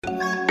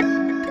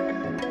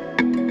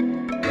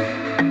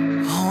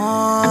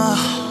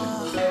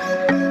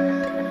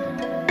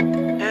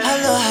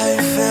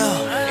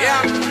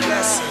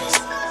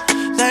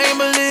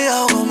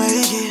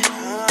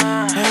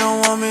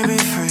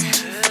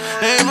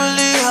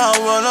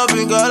run up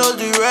and got all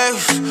the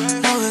racks.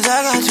 No, cause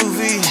I got 2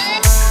 feet.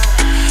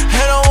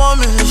 They don't want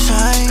me to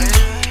shine.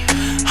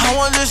 I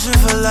want this shit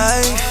for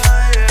life.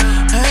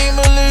 They ain't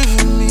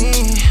believing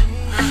me.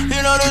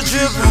 You know the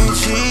drip ain't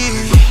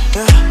cheap.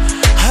 Yeah.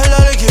 I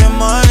love to get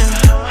money.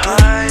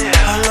 Yeah.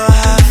 I love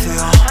how I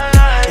feel.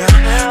 Yeah.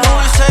 When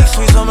we sex,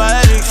 we some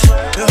addicts.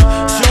 Yeah.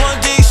 She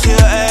want dick, she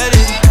an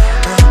addict.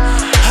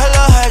 Yeah. I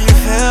love how you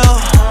feel.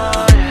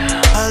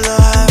 I love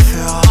how I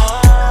feel.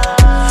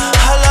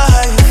 I love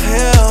how you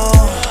feel.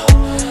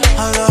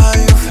 I love how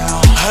you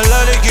feel. I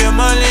love to get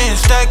money and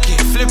stack it.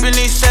 Flipping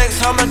these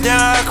sacks, I'm a damn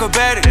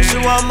acrobatic. She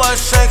want much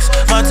sex,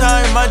 my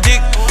time, my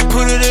dick.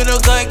 Put it in a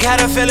gun, got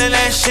her feeling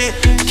that shit.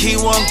 Keep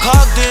one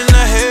cocked in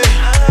the head.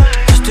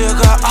 Still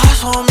got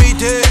eyes on me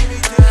dead.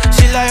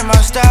 She like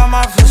my style,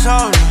 my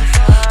persona.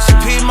 She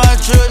peed my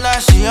drip, now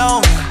she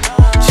on me.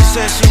 She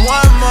said she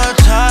want more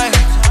time.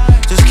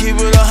 Just keep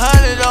it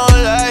 100,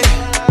 don't lie.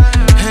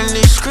 In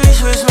these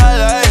streets, risk my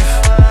life.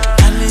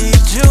 I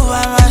need you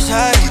by my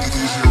side.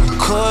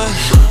 Cause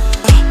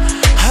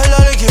I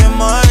love to get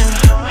money.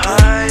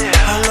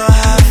 I love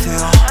how I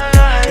feel.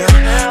 Yeah.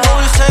 When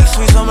we sex,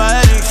 we some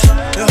addicts.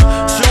 Yeah.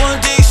 She want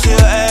dick, she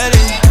an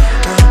addict.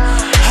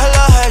 Yeah. I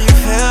love how you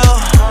feel.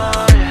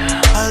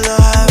 I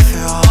love how I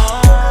feel.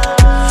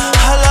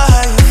 I love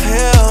how you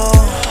feel.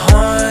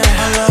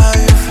 I love how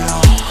you feel.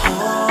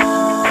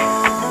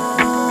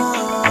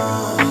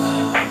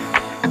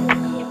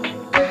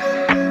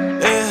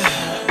 Yeah.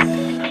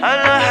 I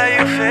love how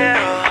you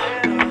feel.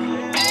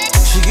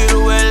 She get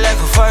away like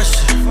a first.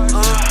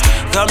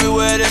 Got me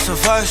where it's a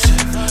first.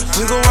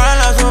 We gon' run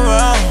out the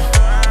round.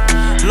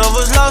 Love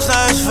was lost,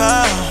 now it's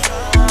found.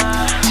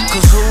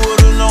 Cause who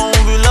would've known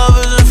we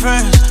lovers and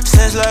friends?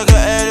 Sense like an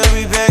ad,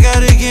 we back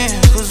out again.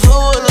 Cause